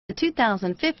The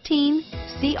 2015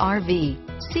 CR-V.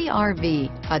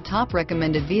 CR-V, a top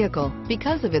recommended vehicle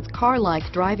because of its car-like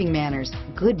driving manners,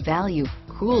 good value,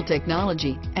 cool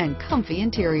technology, and comfy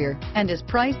interior, and is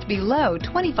priced below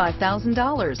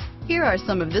 $25,000. Here are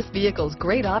some of this vehicle's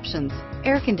great options: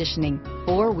 air conditioning,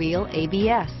 four-wheel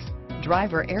ABS,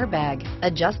 driver airbag,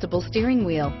 adjustable steering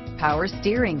wheel, power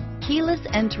steering, keyless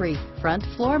entry, front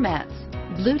floor mats,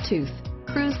 Bluetooth,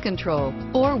 cruise control,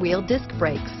 four-wheel disc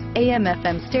brakes,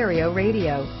 AM/FM stereo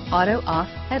radio, auto-off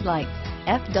headlights,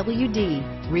 FWD,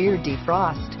 rear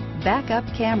defrost, backup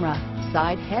camera,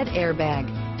 side head airbag,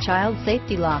 child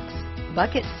safety locks,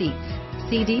 bucket seats,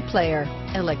 CD player,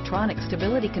 electronic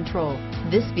stability control.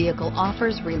 This vehicle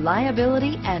offers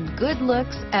reliability and good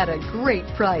looks at a great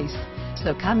price.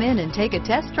 So come in and take a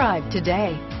test drive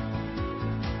today.